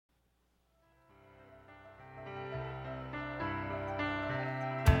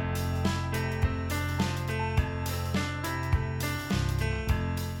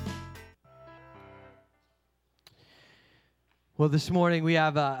Well, this morning we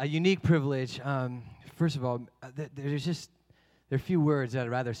have a unique privilege. First of all, there are few words that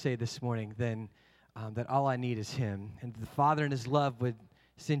I'd rather say this morning than that all I need is Him. And the Father in His love would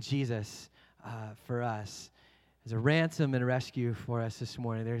send Jesus for us as a ransom and a rescue for us this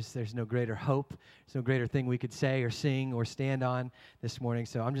morning. There's no greater hope. There's no greater thing we could say or sing or stand on this morning.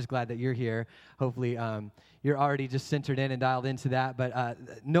 So I'm just glad that you're here. Hopefully you're already just centered in and dialed into that. But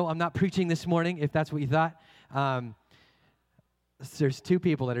no, I'm not preaching this morning, if that's what you thought. There's two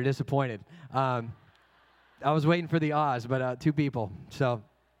people that are disappointed. I was waiting for the Oz, but two people. So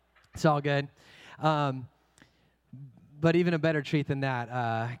it's all good. But even a better treat than that,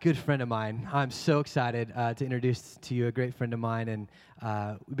 a good friend of mine. I'm so excited to introduce to you a great friend of mine. And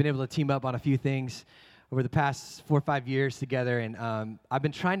we've been able to team up on a few things over the past 4 or 5 years together. And I've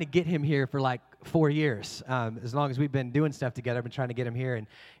been trying to get him here for like 4 years. As long as we've been doing stuff together, I've been trying to get him here. And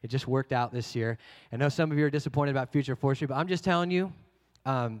it just worked out this year. I know some of you are disappointed about Future Forestry, but I'm just telling you,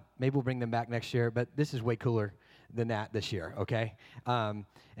 maybe we'll bring them back next year. But this is way cooler than that this year, okay?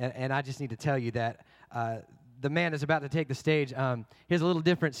 And I just need to tell you that the man is about to take the stage. He has a little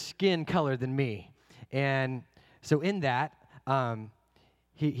different skin color than me. And so in that,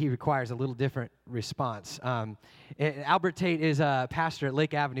 he requires a little different response. Albert Tate is a pastor at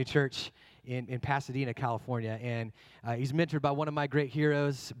Lake Avenue Church in Pasadena, California. And he's mentored by one of my great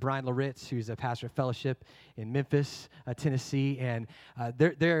heroes, Brian Loritz, who's a pastor of fellowship in Memphis, Tennessee. And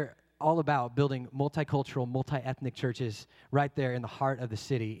they're all about building multicultural, multi-ethnic churches right there in the heart of the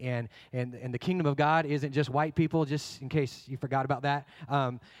city. And the kingdom of God isn't just white people, just in case you forgot about that.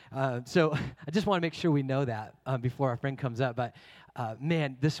 So I just want to make sure we know that before our friend comes up. But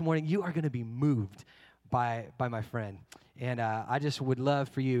man, this morning you are going to be moved by my friend. And I just would love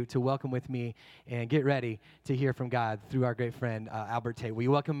for you to welcome with me and get ready to hear from God through our great friend, Albert Tate. Will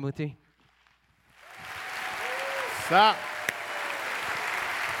you welcome him with me? Stop.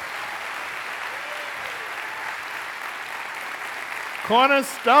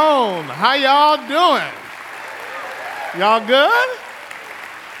 Cornerstone, how y'all doing? Y'all good?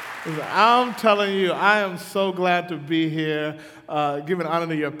 I'm telling you, I am so glad to be here, giving honor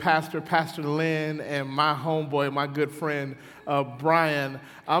to your pastor, Pastor Lynn, and my homeboy, my good friend, Brian.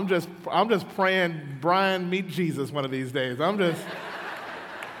 I'm just praying Brian meet Jesus one of these days. Boy,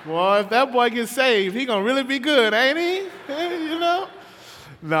 if that boy gets saved, he gonna really be good, ain't he? You know?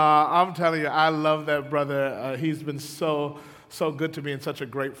 Nah, I'm telling you, I love that brother. He's been so good to me and such a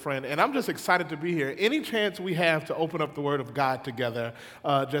great friend. And I'm just excited to be here. Any chance we have to open up the Word of God together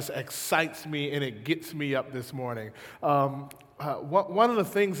just excites me and it gets me up this morning. One of the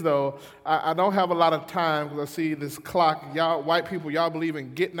things, though, I don't have a lot of time because I see this clock. Y'all, white people, y'all believe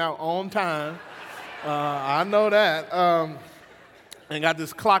in getting out on time. I know that. And got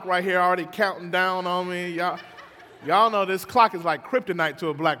this clock right here already counting down on me. Y'all know this clock is like kryptonite to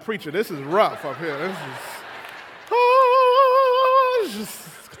a black preacher. This is rough up here. This is...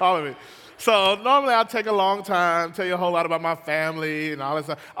 just calling me. So normally I take a long time, tell you a whole lot about my family and all that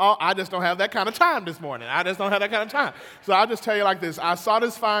stuff. Oh, I just don't have that kind of time this morning. I just don't have that kind of time. So I'll just tell you like this. I saw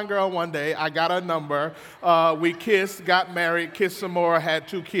this fine girl one day. I got her number. We kissed, got married, kissed some more, had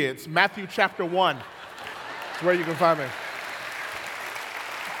 2 kids. Matthew chapter 1. That's where you can find me.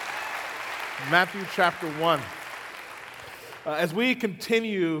 Matthew chapter 1. As we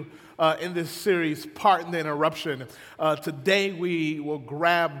continue in this series, Pardon the Interruption, today we will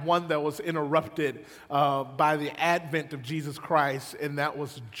grab one that was interrupted by the advent of Jesus Christ, and that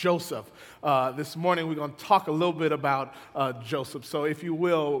was Joseph. This morning we're going to talk a little bit about Joseph. So if you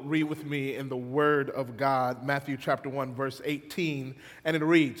will, read with me in the Word of God, Matthew chapter 1, verse 18, and it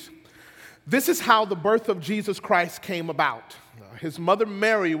reads, "This is how the birth of Jesus Christ came about. His mother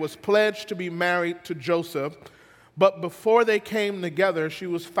Mary was pledged to be married to Joseph, but before they came together, she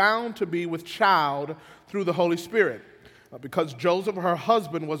was found to be with child through the Holy Spirit. Because Joseph, her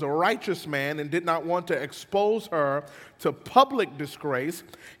husband, was a righteous man and did not want to expose her to public disgrace,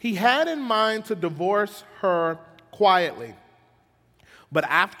 he had in mind to divorce her quietly. But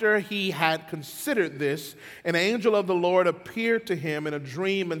after he had considered this, an angel of the Lord appeared to him in a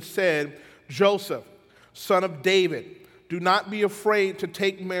dream and said, 'Joseph, son of David, do not be afraid to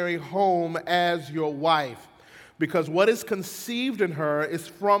take Mary home as your wife, because what is conceived in her is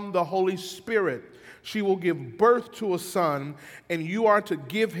from the Holy Spirit. She will give birth to a son, and you are to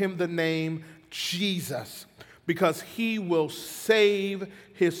give him the name Jesus, because he will save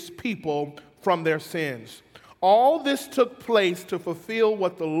his people from their sins.' All this took place to fulfill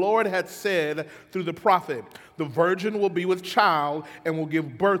what the Lord had said through the prophet. The virgin will be with child and will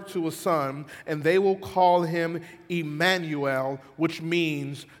give birth to a son, and they will call him Emmanuel, which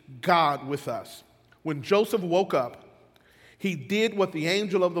means God with us. When Joseph woke up, he did what the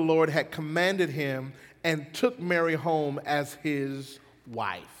angel of the Lord had commanded him and took Mary home as his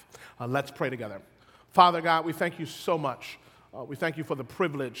wife. Let's pray together. Father God, we thank you so much. We thank you for the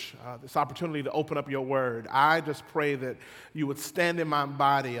privilege, this opportunity to open up your word. I just pray that you would stand in my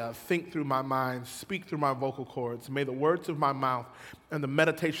body, think through my mind, speak through my vocal cords. May the words of my mouth and the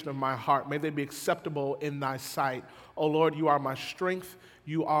meditation of my heart, may they be acceptable in thy sight. Oh Lord, you are my strength.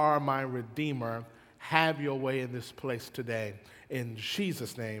 You are my redeemer. Have your way in this place today. In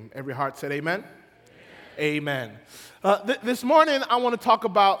Jesus' name, every heart said amen. Amen. This morning, I want to talk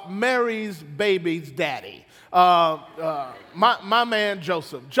about Mary's baby's daddy. My man,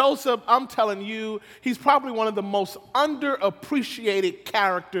 Joseph. Joseph, I'm telling you, he's probably one of the most underappreciated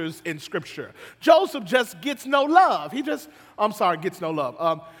characters in Scripture. Joseph just gets no love. Gets no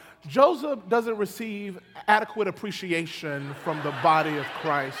love. Joseph doesn't receive adequate appreciation from the body of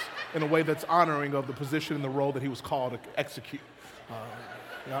Christ in a way that's honoring of the position and the role that he was called to execute.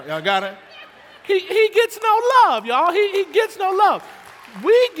 Y'all got it? He gets no love, y'all. He gets no love.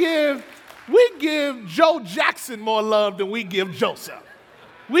 We give Joe Jackson more love than we give Joseph.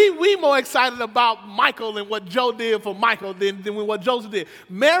 We more excited about Michael and what Joe did for Michael than what Joseph did.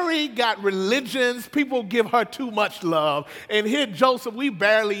 Mary got religions. People give her too much love. And here Joseph, we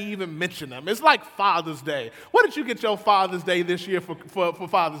barely even mention him. It's like Father's Day. What did you get your Father's Day this year for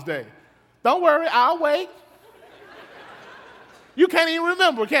Father's Day? Don't worry, I'll wait. You can't even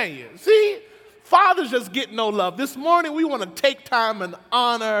remember, can you? See? Fathers just get no love. This morning, we want to take time and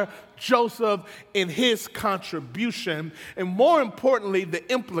honor Joseph in his contribution, and more importantly,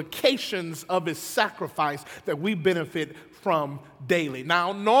 the implications of his sacrifice that we benefit from daily.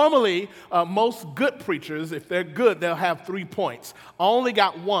 Now, normally, most good preachers, if they're good, they'll have 3 points. I only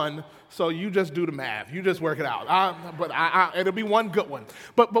got one, so you just do the math. You just work it out. It'll be one good one.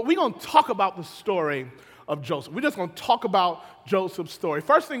 But we're going to talk about the story of Joseph. We're just going to talk about Joseph's story.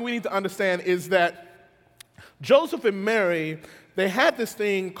 First thing we need to understand is that Joseph and Mary, they had this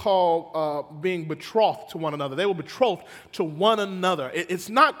thing called being betrothed to one another. They were betrothed to one another. It's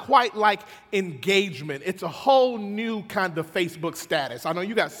not quite like engagement. It's a whole new kind of Facebook status. I know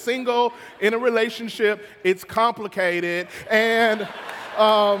you got single, in a relationship. It's complicated. And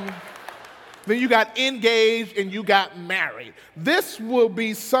then you got engaged and you got married. This will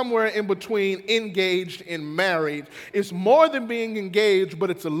be somewhere in between engaged and married. It's more than being engaged,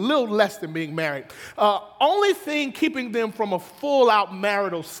 but it's a little less than being married. Only thing keeping them from a full-out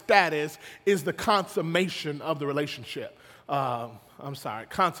marital status is the consummation of the relationship.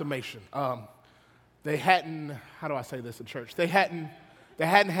 Consummation. They hadn't, how do I say this in church? They hadn't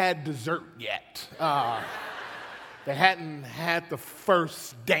had dessert yet. They hadn't had the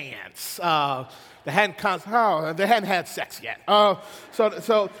first dance. They hadn't had sex yet. So that's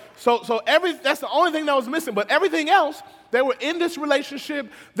the only thing that was missing. But everything else, they were in this relationship.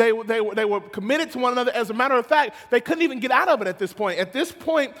 They were committed to one another. As a matter of fact, they couldn't even get out of it at this point. At this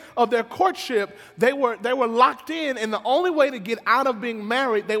point of their courtship, they were locked in, and the only way to get out of being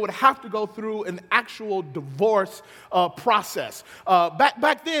married, they would have to go through an actual divorce process.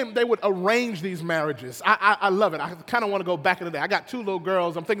 Back then, they would arrange these marriages. I love it. I kind of want to go back in the day. I got 2 little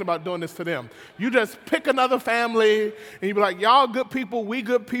girls. I'm thinking about doing this to them. You just pick another family, and you be like, y'all good people, we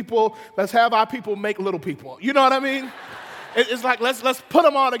good people. Let's have our people make little people. You know what I mean? It's like, let's put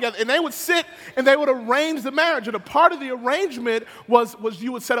them all together. And they would sit and they would arrange the marriage. And a part of the arrangement was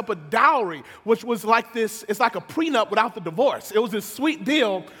you would set up a dowry, which was like this, it's like a prenup without the divorce. It was this sweet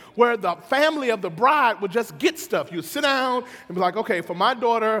deal where the family of the bride would just get stuff. You would sit down and be like, okay, for my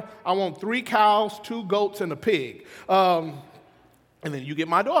daughter, I want 3 cows, 2 goats, and a pig. And then you get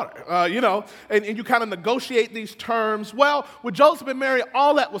my daughter, and you kind of negotiate these terms. Well, with Joseph and Mary,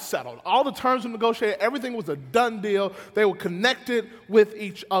 all that was settled. All the terms were negotiated. Everything was a done deal. They were connected with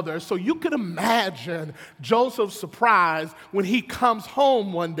each other. So you could imagine Joseph's surprise when he comes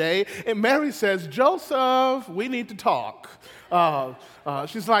home one day and Mary says, Joseph, we need to talk.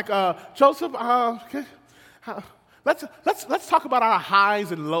 She's like, Joseph, let's talk about our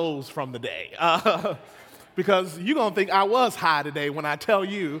highs and lows from the day. Because you're going to think I was high today when I tell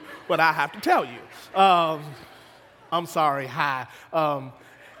you what I have to tell you. I'm sorry, high.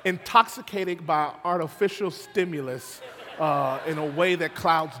 Intoxicated by artificial stimulus in a way that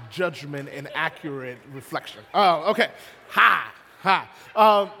clouds judgment and accurate reflection. Okay, high.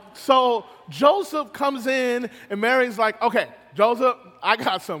 So Joseph comes in and Mary's like, okay, Joseph, I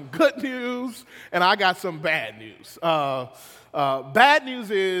got some good news and I got some bad news. Bad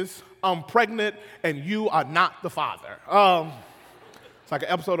news is I'm pregnant and you are not the father. It's like an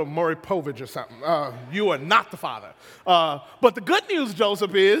episode of Maury Povich or something. You are not the father. But the good news,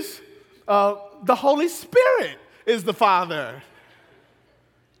 Joseph, is the Holy Spirit is the Father.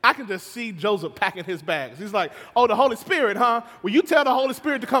 I can just see Joseph packing his bags. He's like, oh, the Holy Spirit, huh? Well, you tell the Holy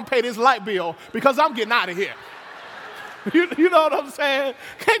Spirit to come pay this light bill because I'm getting out of here. You know what I'm saying?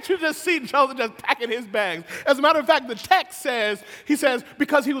 Can't you just see Joseph just packing his bags? As a matter of fact, the text says, he says,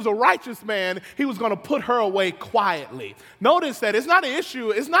 because he was a righteous man, he was going to put her away quietly. Notice that it's not an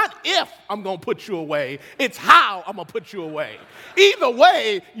issue. It's not if I'm going to put you away. It's how I'm going to put you away. Either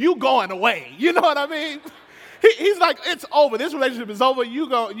way, you going away. You know what I mean? He's like, it's over. This relationship is over.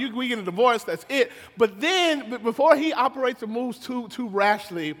 We get a divorce. That's it. But then, before he operates and moves too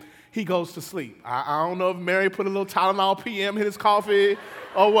rashly, he goes to sleep. I don't know if Mary put a little Tylenol PM in his coffee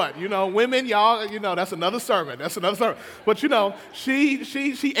or what. You know, women, y'all, you know, that's another sermon. But, you know, she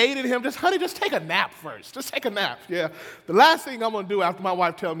aided him. Honey, just take a nap first. Just take a nap, yeah. The last thing I'm going to do after my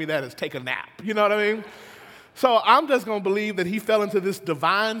wife tells me that is take a nap. You know what I mean? So I'm just going to believe that he fell into this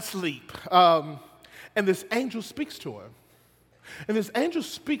divine sleep. And this angel speaks to him. And this angel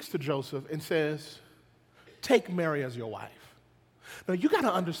speaks to Joseph and says, take Mary as your wife. Now, you got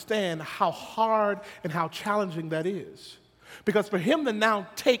to understand how hard and how challenging that is. Because for him to now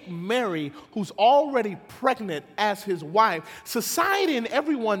take Mary, who's already pregnant, as his wife, society and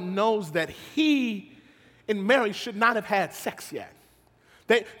everyone knows that he and Mary should not have had sex yet.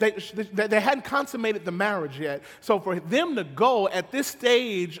 They hadn't consummated the marriage yet. So for them to go at this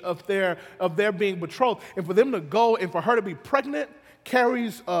stage of their being betrothed, and for them to go and for her to be pregnant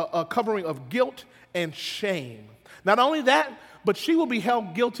carries a covering of guilt and shame. Not only that, but she will be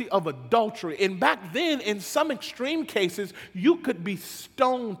held guilty of adultery. And back then, in some extreme cases, you could be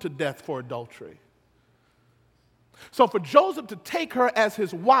stoned to death for adultery. So for Joseph to take her as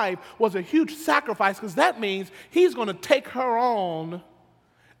his wife was a huge sacrifice, because that means he's going to take her on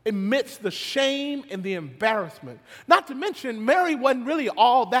amidst the shame and the embarrassment. Not to mention, Mary wasn't really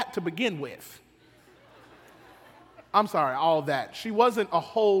all that to begin with. I'm sorry, all that. She wasn't a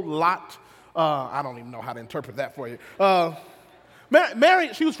whole lot. I don't even know how to interpret that for you.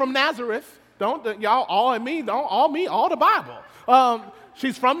 Mary, she was from Nazareth. Y'all, all the Bible.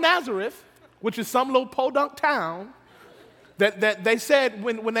 She's from Nazareth, which is some little podunk town. That they said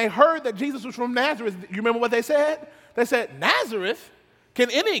when they heard that Jesus was from Nazareth, you remember what they said? They said, Nazareth? Can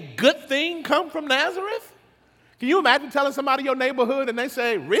any good thing come from Nazareth? Can you imagine telling somebody your neighborhood and they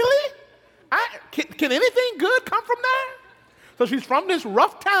say, really? Can anything good come from there? So she's from this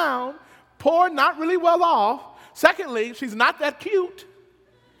rough town, poor, not really well off. Secondly, she's not that cute.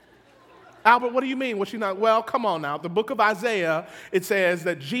 Albert, what do you mean? Was she not? Well, come on now. The book of Isaiah, it says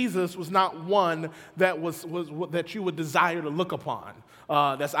that Jesus was not one that that you would desire to look upon.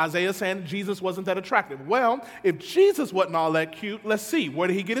 That's Isaiah saying Jesus wasn't that attractive. Well, if Jesus wasn't all that cute, let's see. Where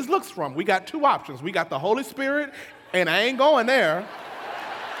did he get his looks from? We got two options. We got the Holy Spirit, and I ain't going there.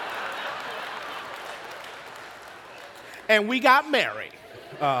 And we got Mary.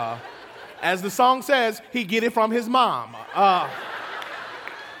 As the song says, he get it from his mom.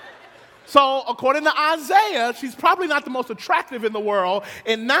 So according to Isaiah, she's probably not the most attractive in the world.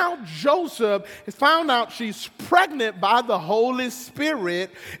 And now Joseph has found out she's pregnant by the Holy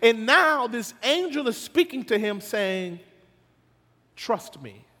Spirit. And now this angel is speaking to him saying, trust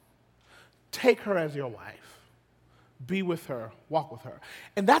me. Take her as your wife. Be with her. Walk with her.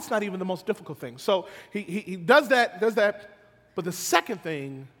 And that's not even the most difficult thing. So he does that. But the second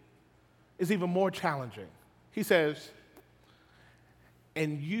thing is even more challenging. He says,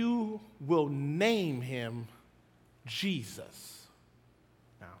 and you will name him Jesus.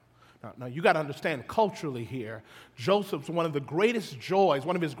 Now you got to understand culturally here, Joseph's one of his greatest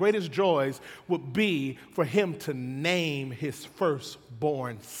joys would be for him to name his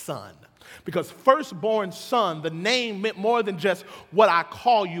firstborn son. Because firstborn son, the name meant more than just what I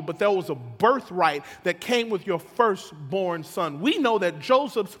call you, but there was a birthright that came with your firstborn son. We know that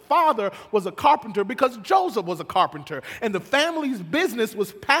Joseph's father was a carpenter because Joseph was a carpenter, and the family's business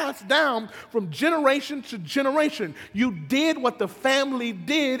was passed down from generation to generation. You did what the family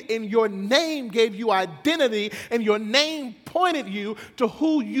did, and your name gave you identity, and your name pointed you to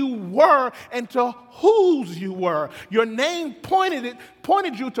who you were and to whose you were. Your name pointed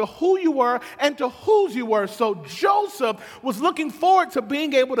you to who you were and to whose you were. So Joseph was looking forward to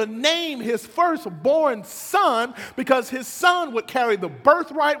being able to name his firstborn son, because his son would carry the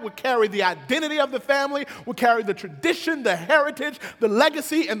birthright, would carry the identity of the family, would carry the tradition, the heritage, the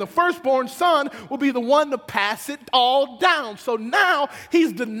legacy, and the firstborn son will be the one to pass it all down. So now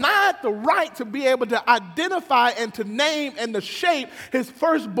he's denied the right to be able to identify and to name and to shape his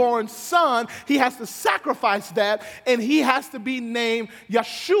firstborn son, he has to sacrifice that, and he has to be named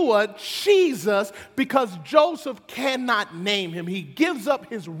Yeshua, Jesus, because Joseph cannot name him. He gives up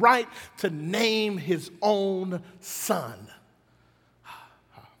his right to name his own son.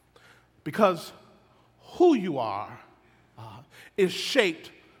 Because who you are is shaped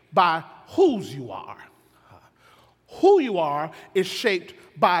by whose you are. Who you are is shaped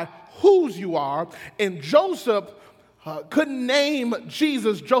by whose you are. And Joseph couldn't name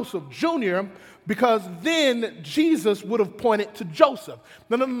Jesus Joseph Jr. because then Jesus would have pointed to Joseph.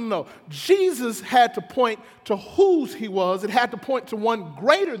 No. Jesus had to point to whose he was. It had to point to one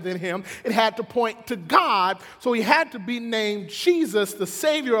greater than him. It had to point to God. So he had to be named Jesus, the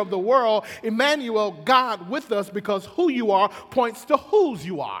Savior of the world, Emmanuel, God with us, because who you are points to whose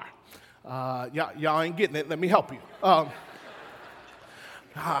you are. Y'all ain't getting it. Let me help you.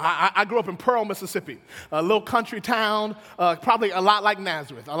 I grew up in Pearl, Mississippi, a little country town, probably a lot like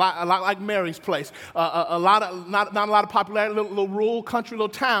Nazareth, a lot like Mary's place, not a lot of popularity, little rural country, little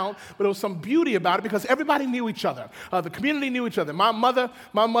town, but there was some beauty about it because everybody knew each other. The community knew each other. My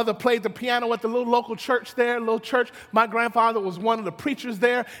mother played the piano at the little local church there, little church. My grandfather was one of the preachers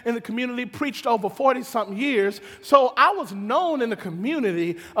there in the community, preached over 40-something years. So I was known in the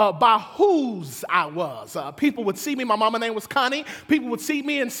community by whose I was. People would see me. My mama's name was Connie. People would see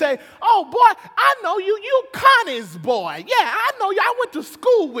me and say, "Oh boy, I know you Connie's boy. Yeah, I know you. I went to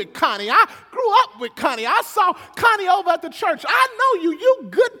school with Connie. I grew up with Connie. I saw Connie over at the church. I know you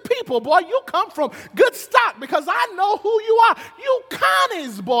good people, boy. You come from good stock because I know who you are. You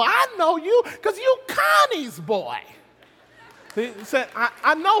Connie's boy. I know you because you Connie's boy." He said,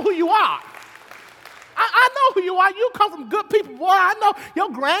 I know who you are. I know who you are. You come from good people, boy. I know your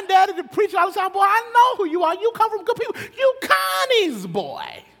granddaddy, the preacher all the time, boy. I know who you are. You come from good people. You Connie's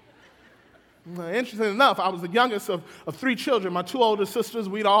boy. Interesting enough, I was the youngest of 3 children. My 2 older sisters,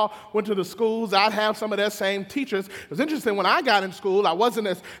 we'd all went to the schools. I'd have some of their same teachers. It was interesting, when I got in school, I wasn't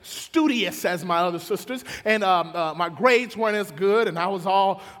as studious as my other sisters, and my grades weren't as good, and I was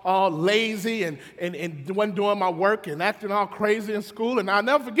all lazy and wasn't doing my work and acting all crazy in school. And I'll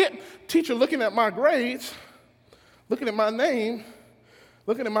never forget, teacher looking at my grades, looking at my name,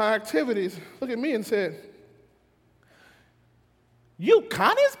 looking at my activities, looked at me and said, "You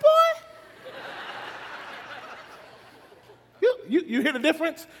Connie's boy?" You hear the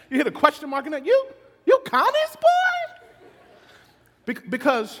difference? You hear the question mark in that? You Connie's boy?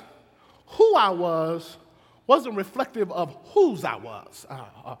 Because who I was wasn't reflective of whose I was.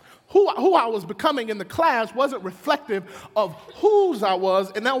 Who I was becoming in the class wasn't reflective of whose I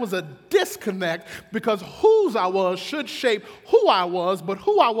was, and that was a disconnect because whose I was should shape who I was, but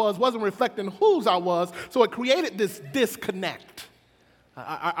who I was wasn't reflecting whose I was, so it created this disconnect.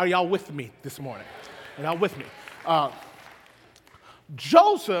 Are y'all with me this morning? Are y'all with me?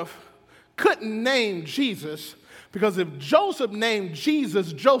 Joseph couldn't name Jesus because if Joseph named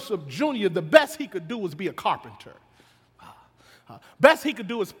Jesus Joseph Jr., the best he could do was be a carpenter. Best he could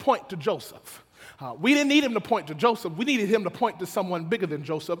do is point to Joseph. We didn't need him to point to Joseph. We needed him to point to someone bigger than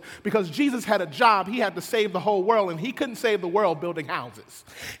Joseph because Jesus had a job. He had to save the whole world, and he couldn't save the world building houses.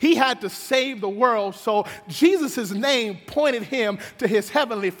 He had to save the world, so Jesus' name pointed him to his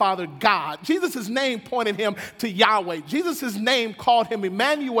heavenly Father, God. Jesus' name pointed him to Yahweh. Jesus' name called him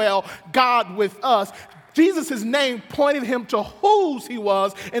Emmanuel, God with us. Jesus' name pointed him to whose he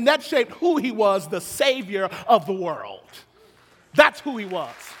was, and that shaped who he was, the Savior of the world. That's who he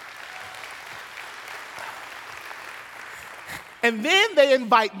was. And then they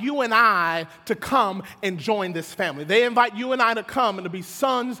invite you and I to come and join this family. They invite you and I to come and to be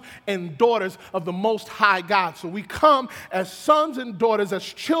sons and daughters of the Most High God. So we come as sons and daughters, as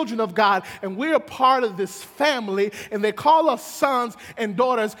children of God, and we're a part of this family, and they call us sons and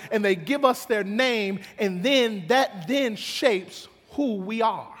daughters, and they give us their name, and then that then shapes who we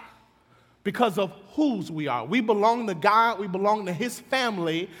are because of whose we are. We belong to God. We belong to his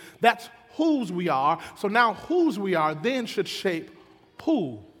family. That's whose we are. So now whose we are then should shape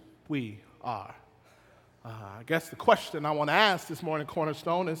who we are. I guess the question I want to ask this morning,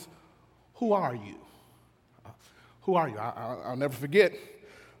 Cornerstone, is who are you? Who are you? I'll never forget,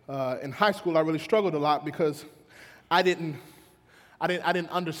 in high school I really struggled a lot because I didn't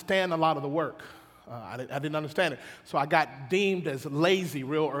understand a lot of the work. I didn't understand it. So I got deemed as lazy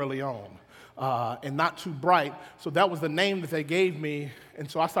real early on. And not too bright. So that was the name that they gave me, and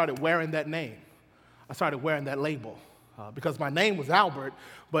so I started wearing that name. I started wearing that label because my name was Albert,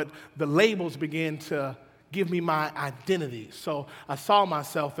 but the labels began to give me my identity. So I saw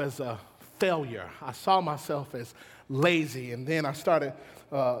myself as a failure. I saw myself as lazy, and then I started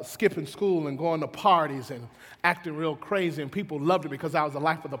skipping school and going to parties and acting real crazy, and people loved it because I was the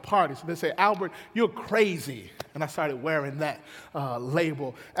life of the party. So they say, Albert, you're crazy. And I started wearing that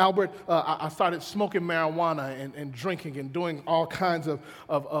label. Albert, I started smoking marijuana and drinking and doing all kinds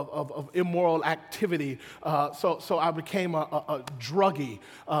of immoral activity. So I became a druggie.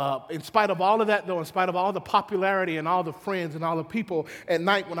 In spite of all of that, though, in spite of all the popularity and all the friends and all the people, at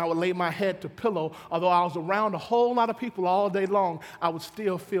night when I would lay my head to pillow, although I was around a whole lot of people all day long, I would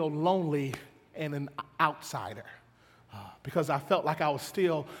still feel lonely and an outsider because I felt like I was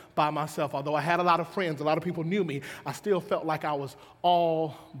still by myself. Although I had a lot of friends, a lot of people knew me, I still felt like I was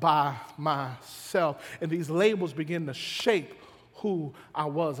all by myself. And these labels began to shape who I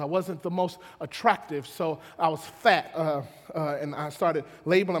was. I wasn't the most attractive, so I was fat, and I started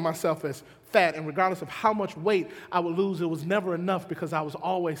labeling myself as fat, and regardless of how much weight I would lose, it was never enough because I was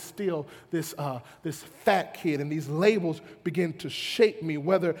always still this fat kid, and these labels begin to shape me,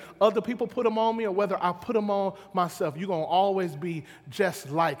 whether other people put them on me or whether I put them on myself. You're going to always be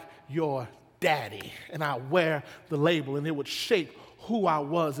just like your daddy, and I wear the label, and it would shape who I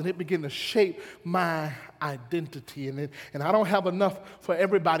was, and it began to shape my identity. And I don't have enough for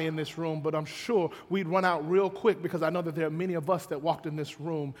everybody in this room, but I'm sure we'd run out real quick because I know that there are many of us that walked in this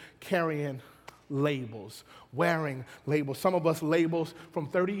room carrying labels, wearing labels. Some of us labels from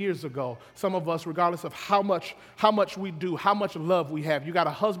 30 years ago. Some of us, regardless of how much we do, how much love we have. You got a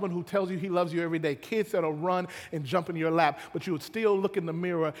husband who tells you he loves you every day, kids that'll run and jump in your lap, but you would still look in the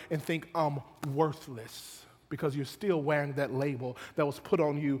mirror and think, I'm worthless, because you're still wearing that label that was put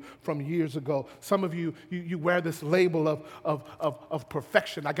on you from years ago. Some of you wear this label of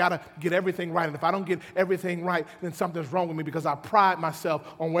perfection. I gotta get everything right, and if I don't get everything right, then something's wrong with me because I pride myself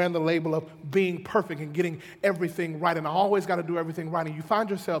on wearing the label of being perfect and getting everything right, and I always gotta do everything right. And you find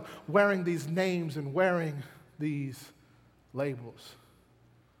yourself wearing these names and wearing these labels.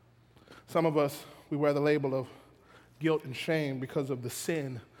 Some of us, we wear the label of guilt and shame because of the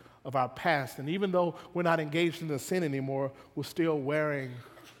sin of our past. And even though we're not engaged in the sin anymore, we're still wearing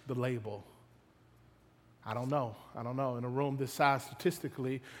the label. I don't know. In a room this size,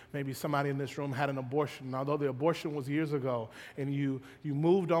 statistically, maybe somebody in this room had an abortion. And although the abortion was years ago and you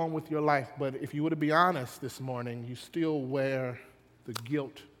moved on with your life, but if you were to be honest this morning, you still wear the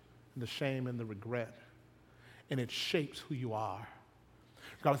guilt and the shame and the regret. And it shapes who you are.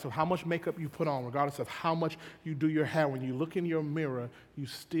 Regardless of how much makeup you put on, regardless of how much you do your hair, when you look in your mirror, you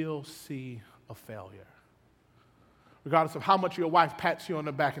still see a failure. Regardless of how much your wife pats you on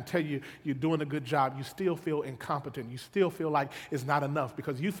the back and tell you you're doing a good job, you still feel incompetent. You still feel like it's not enough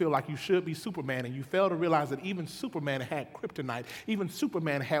because you feel like you should be Superman, and you fail to realize that even Superman had kryptonite. Even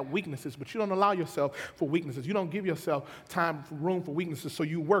Superman had weaknesses, but you don't allow yourself for weaknesses. You don't give yourself room for weaknesses, so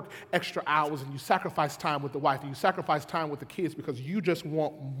you work extra hours and you sacrifice time with the wife and you sacrifice time with the kids because you just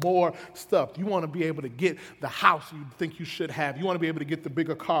want more stuff. You want to be able to get the house you think you should have. You want to be able to get the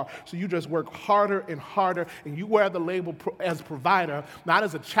bigger car, so you just work harder and harder, and you wear the label as provider, not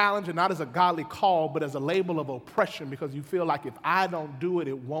as a challenge and not as a godly call, but as a label of oppression because you feel like if I don't do it,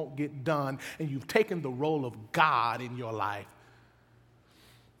 it won't get done. And you've taken the role of God in your life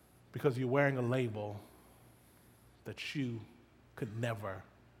because you're wearing a label that you could never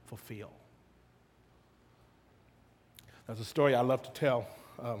fulfill. There's a story I love to tell.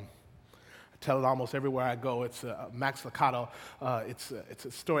 I tell it almost everywhere I go. It's Max Lucado. It's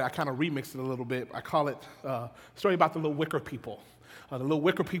a story. I kind of remixed it a little bit. I call it a story about the little wicker people. The little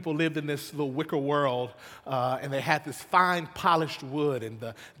wicker people lived in this little wicker world, and they had this fine, polished wood. And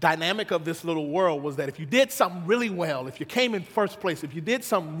the dynamic of this little world was that if you did something really well, if you came in first place, if you did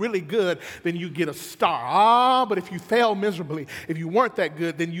something really good, then you'd get a star. But if you failed miserably, if you weren't that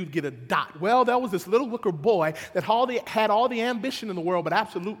good, then you'd get a dot. Well, there was this little wicker boy that had all the ambition in the world, but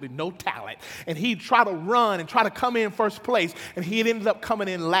absolutely no talent. And he'd try to run and try to come in first place, and he'd ended up coming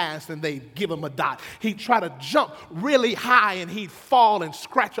in last, and they'd give him a dot. He'd try to jump really high, and he'd fall and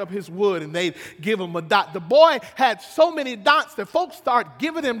scratch up his wood, and they'd give him a dot. The boy had so many dots that folks started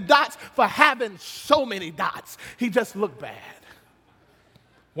giving him dots for having so many dots. He just looked bad.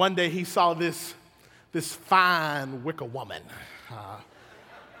 One day he saw this fine wicker woman.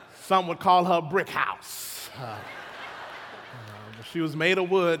 Some would call her Brick House. She was made of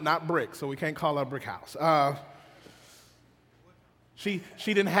wood, not brick, so we can't call her Brick House. She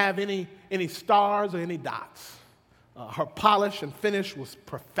didn't have any stars or any dots. Her polish and finish was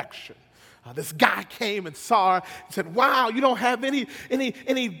perfection. This guy came and saw her and said, "Wow, you don't have any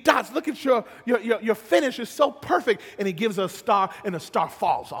dots. Look at your finish is so perfect." And he gives her a star, and the star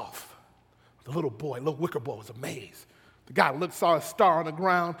falls off. The little wicker boy was amazed. The guy saw a star on the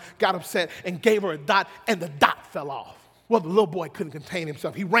ground, got upset, and gave her a dot, and the dot fell off. Well, the little boy couldn't contain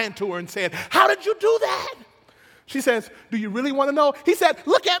himself. He ran to her and said, "How did you do that?" She says, "Do you really want to know?" He said,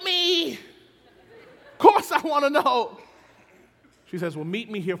 "Look at me. Of course I want to know." She says, "Well, meet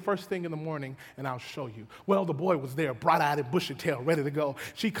me here first thing in the morning and I'll show you." Well, the boy was there, bright-eyed and bushy-tailed, ready to go.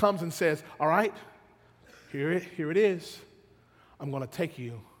 She comes and says, "All right, here it is. I'm going to take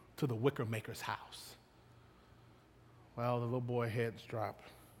you to the wicker maker's house." Well, the little boy heads drop.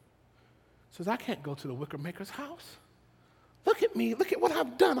 Says, "I can't go to the wicker maker's house. Look at me. Look at what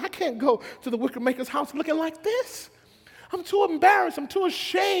I've done. I can't go to the wicker maker's house looking like this. I'm too embarrassed. I'm too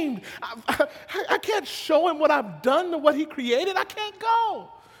ashamed. I can't show him what I've done to what he created. I can't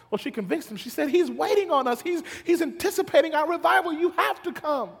go." Well, she convinced him. She said, "He's waiting on us. He's anticipating our revival. You have to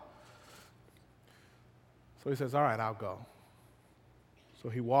come." So he says, "All right, I'll go." So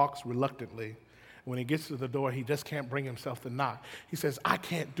he walks reluctantly. When he gets to the door, he just can't bring himself to knock. He says, "I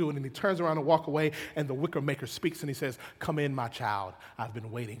can't do it." And he turns around and walks away, and the wicker maker speaks, and he says, "Come in, my child. I've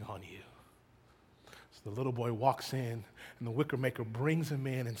been waiting on you." So the little boy walks in, and the wicker maker brings him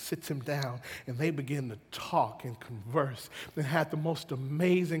in and sits him down, and they begin to talk and converse and had the most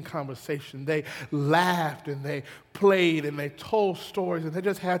amazing conversation. They laughed, and they played, and they told stories, and they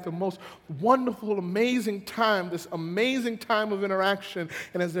just had the most wonderful, amazing time, this amazing time of interaction.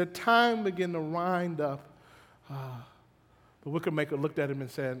 And as their time began to wind up, the wicker maker looked at him and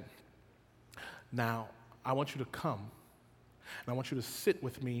said, "Now, I want you to come, and I want you to sit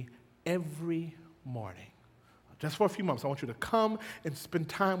with me every morning. Just for a few months, I want you to come and spend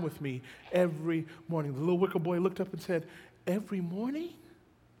time with me every morning." The little wicker boy looked up and said, "Every morning?"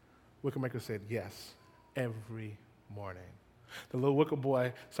 Wicker maker said, "Yes, every morning." The little wicker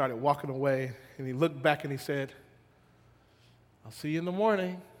boy started walking away, and he looked back and he said, "I'll see you in the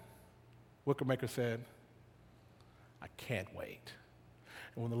morning." Wicker maker said, "I can't wait."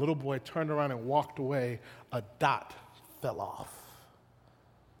 And when the little boy turned around and walked away, a dot fell off.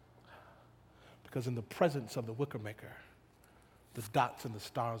 Because in the presence of the wicker maker, the dots and the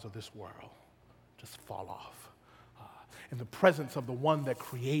stars of this world just fall off. In the presence of the one that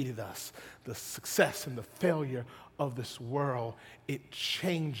created us, the success and the failure of this world, it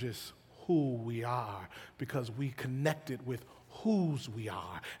changes who we are because we connected with whose we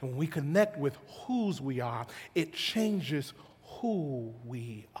are. And when we connect with whose we are, it changes who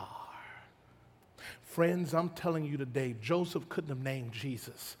we are. Friends, I'm telling you today, Joseph couldn't have named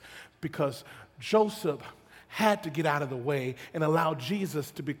Jesus because Joseph had to get out of the way and allow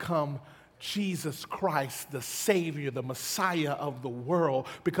Jesus to become Jesus Christ, the Savior, the Messiah of the world,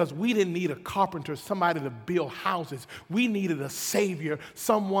 because we didn't need a carpenter, somebody to build houses. We needed a Savior,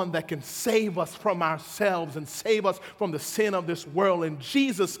 someone that can save us from ourselves and save us from the sin of this world. And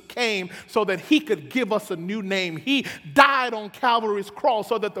Jesus came so that he could give us a new name. He died on Calvary's cross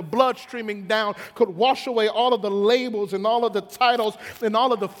so that the blood streaming down could wash away all of the labels and all of the titles and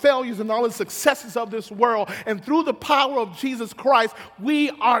all of the failures and all of the successes of this world. And through the power of Jesus Christ, we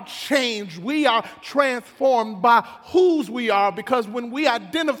are changed. We are transformed by whose we are, because when we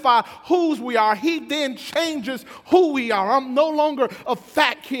identify whose we are, he then changes who we are. I'm no longer a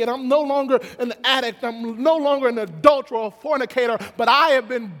fat kid. I'm no longer an addict. I'm no longer an adulterer or a fornicator, but I have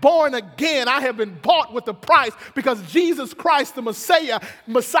been born again. I have been bought with a price because Jesus Christ, the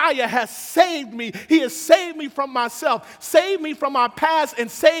Messiah has saved me. He has saved me from myself, saved me from my past,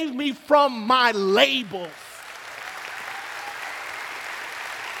 and saved me from my labels.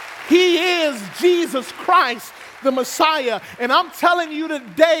 He is Jesus Christ, the Messiah. And I'm telling you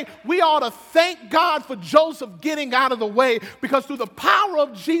today, we ought to thank God for Joseph getting out of the way, because through the power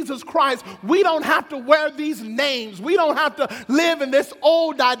of Jesus Christ, we don't have to wear these names. We don't have to live in this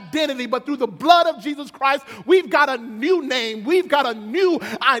old identity, but through the blood of Jesus Christ, we've got a new name. We've got a new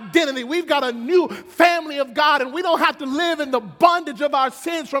identity. We've got a new family of God, and we don't have to live in the bondage of our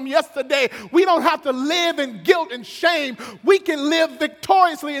sins from yesterday. We don't have to live in guilt and shame. We can live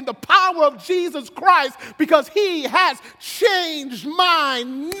victoriously in the power of Jesus Christ because he has changed my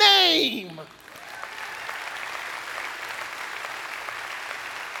name.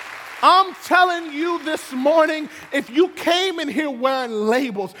 I'm telling you this morning, if you came in here wearing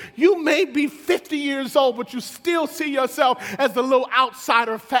labels, you may be 50 years old, but you still see yourself as the little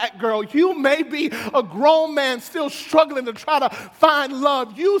outsider fat girl. You may be a grown man still struggling to try to find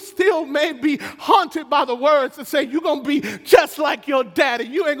love. You still may be haunted by the words that say you're going to be just like your daddy.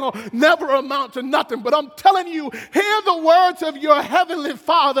 You ain't going to never amount to nothing. But I'm telling you, hear the words of your heavenly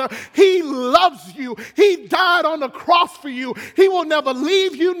Father. He loves you. He died on the cross for you. He will never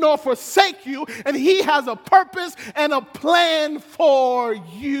leave you nor forsake you, and he has a purpose and a plan for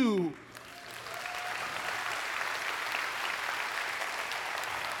you.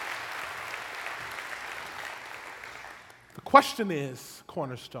 question is,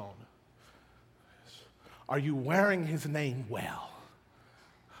 Cornerstone, are you wearing his name well?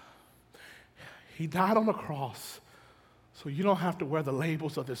 He died on the cross so you don't have to wear the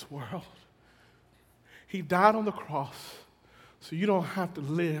labels of this world. He died on the cross so you don't have to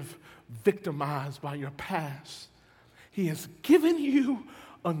live victimized by your past. He has given you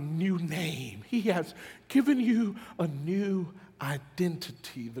a new name. He has given you a new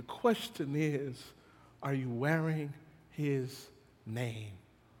identity. The question is, are you wearing his name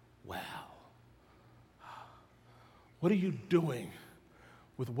well? What are you doing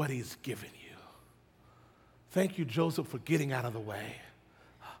with what he's given you? Thank you, Joseph, for getting out of the way.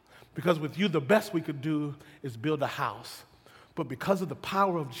 Because with you, the best we could do is build a house. But because of the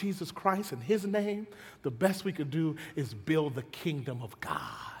power of Jesus Christ and his name, the best we could do is build the kingdom of God.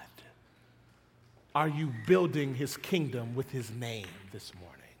 Are you building his kingdom with his name this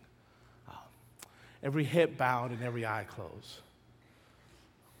morning? Every head bowed and every eye closed.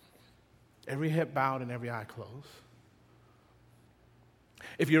 Every head bowed and every eye closed.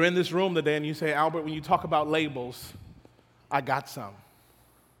 If you're in this room today and you say, Albert, when you talk about labels, I got some.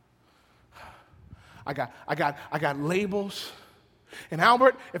 I got labels. And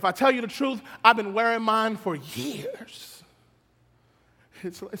Albert, if I tell you the truth, I've been wearing mine for years.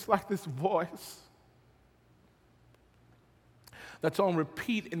 It's like this voice that's on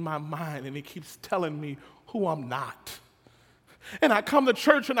repeat in my mind, and it keeps telling me who I'm not. And I come to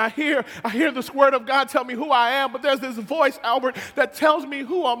church and I hear this word of God tell me who I am, but there's this voice, Albert, that tells me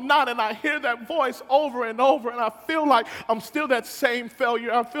who I'm not, and I hear that voice over and over, and I feel like I'm still that same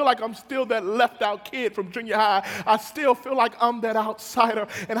failure. I feel like I'm still that left out kid from junior high. I still feel like I'm that outsider,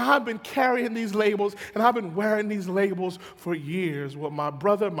 and I've been carrying these labels, and I've been wearing these labels for years. Well, my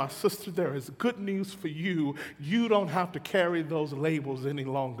brother, my sister, there is good news for you. You don't have to carry those labels any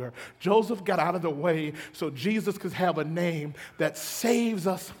longer. Joseph got out of the way so Jesus could have a name that saves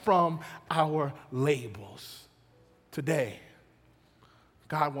us from our labels. Today,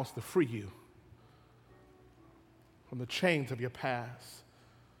 God wants to free you from the chains of your past,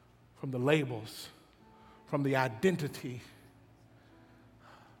 from the labels, from the identity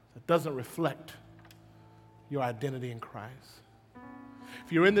that doesn't reflect your identity in Christ.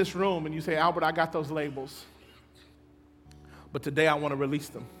 If you're in this room and you say, Albert, I got those labels, but today I want to release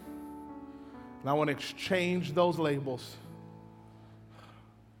them. And I want to exchange those labels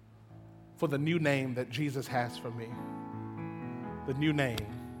for the new name that Jesus has for me. The new name,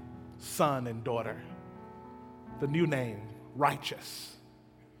 son and daughter. The new name, righteous.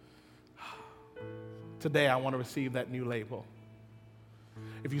 Today, I want to receive that new label.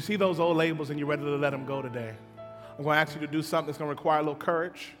 If you see those old labels and you're ready to let them go today, I'm going to ask you to do something that's going to require a little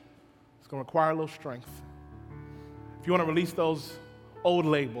courage. It's going to require a little strength. If you want to release those old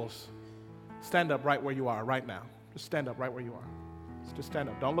labels, stand up right where you are right now. Just stand up right where you are. Just stand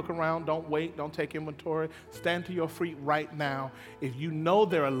up. Don't look around. Don't wait. Don't take inventory. Stand to your feet right now. If you know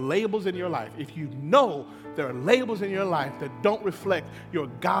there are labels in your life, if you know there are labels in your life that don't reflect your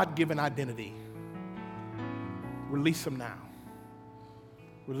God-given identity, release them now.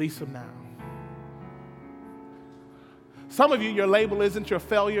 Release them now. Some of you, your label isn't your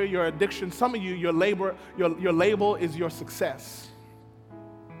failure, your addiction. Some of you, your label is your success.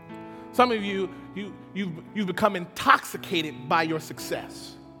 Some of you, you've become intoxicated by your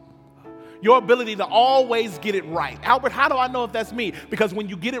success. Your ability to always get it right. Albert, how do I know if that's me? Because when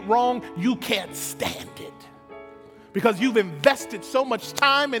you get it wrong, you can't stand it. Because you've invested so much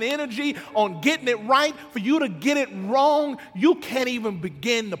time and energy on getting it right. For you to get it wrong, you can't even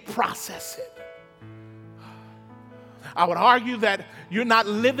begin to process it. I would argue that you're not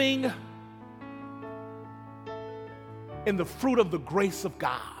living in the fruit of the grace of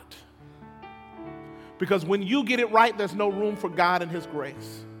God. Because when you get it right, there's no room for God and his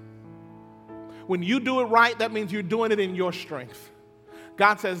grace. When you do it right, that means you're doing it in your strength.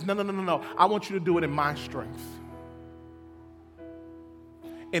 God says, no. I want you to do it in my strength.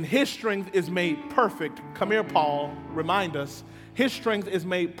 And his strength is made perfect. Come here, Paul, remind us. His strength is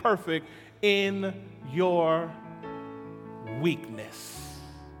made perfect in your weakness.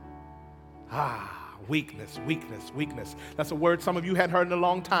 Weakness. That's a word some of you hadn't heard in a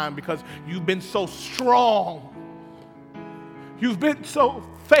long time because you've been so strong. You've been so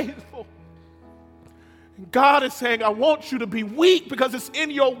faithful. And God is saying, I want you to be weak because it's in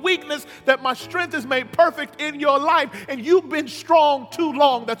your weakness that my strength is made perfect in your life. And you've been strong too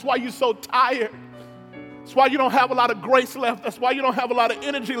long. That's why you're so tired. That's why you don't have a lot of grace left. That's why you don't have a lot of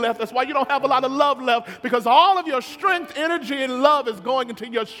energy left. That's why you don't have a lot of love left. Because all of your strength, energy, and love is going into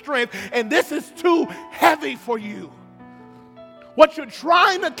your strength. And this is too heavy for you. What you're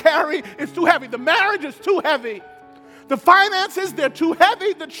trying to carry is too heavy. The marriage is too heavy. The finances, they're too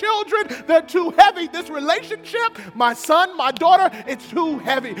heavy. The children, they're too heavy. This relationship, my son, my daughter, it's too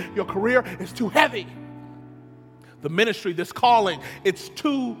heavy. Your career is too heavy. The ministry, this calling, it's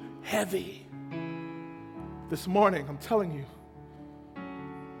too heavy. This morning, I'm telling you,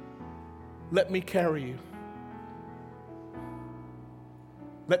 let me carry you.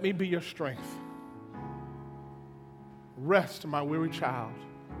 Let me be your strength. Rest, my weary child.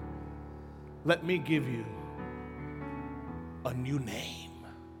 Let me give you a new name.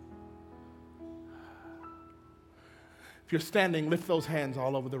 If you're standing, lift those hands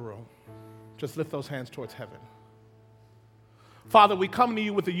all over the room. Just lift those hands towards heaven. Father, we come to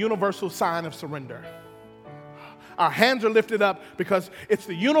you with the universal sign of surrender. Our hands are lifted up because it's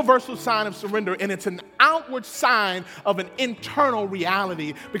the universal sign of surrender, and it's an outward sign of an internal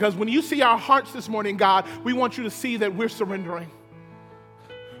reality. Because when you see our hearts this morning, God, we want you to see that we're surrendering.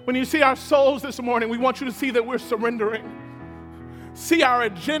 When you see our souls this morning, we want you to see that we're surrendering. See our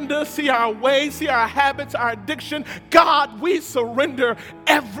agenda, see our ways, see our habits, our addiction. God, we surrender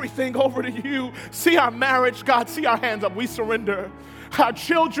everything over to you. See our marriage, God, see our hands up. We surrender. Our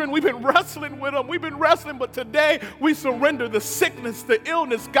children, we've been wrestling with them. We've been wrestling, but today we surrender the sickness, the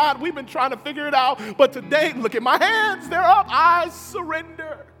illness. God, we've been trying to figure it out, but today, look at my hands. They're up. I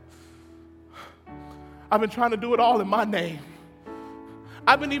surrender. I've been trying to do it all in my name.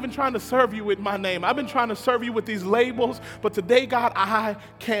 I've been even trying to serve you with my name. I've been trying to serve you with these labels, but today, God, I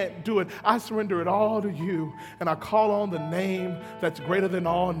can't do it. I surrender it all to you, and I call on the name that's greater than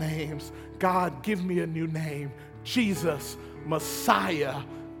all names. God, give me a new name. Jesus, Messiah,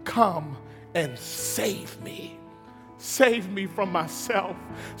 come and save me. Save me from myself.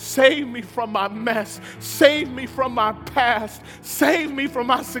 Save me from my mess. Save me from my past. Save me from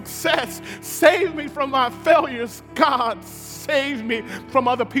my success. Save me from my failures. God, save me from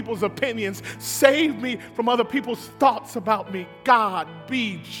other people's opinions. Save me from other people's thoughts about me. God,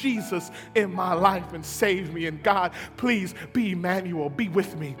 be Jesus in my life and save me. And God, please be Emmanuel. Be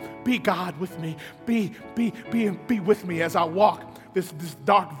with me. Be God with me. Be with me as I walk this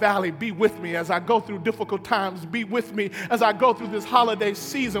dark valley. Be with me as I go through difficult times. Be with me as I go through this holiday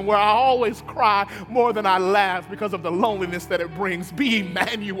season where I always cry more than I laugh because of the loneliness that it brings. Be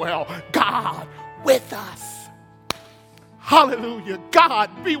Emmanuel, God with us. Hallelujah. God,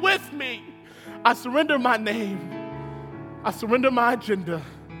 be with me. I surrender my name. I surrender my agenda.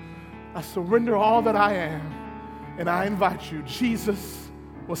 I surrender all that I am. And I invite you, Jesus,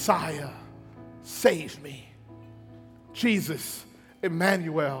 Messiah, save me. Jesus,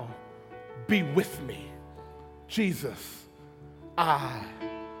 Emmanuel, be with me. Jesus, I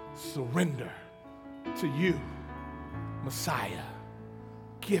surrender to you. Messiah,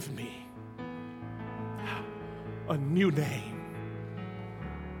 give me a new name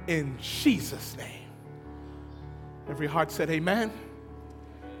in Jesus' name. Every heart said amen.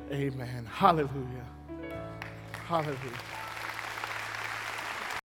 Amen. Hallelujah. Hallelujah.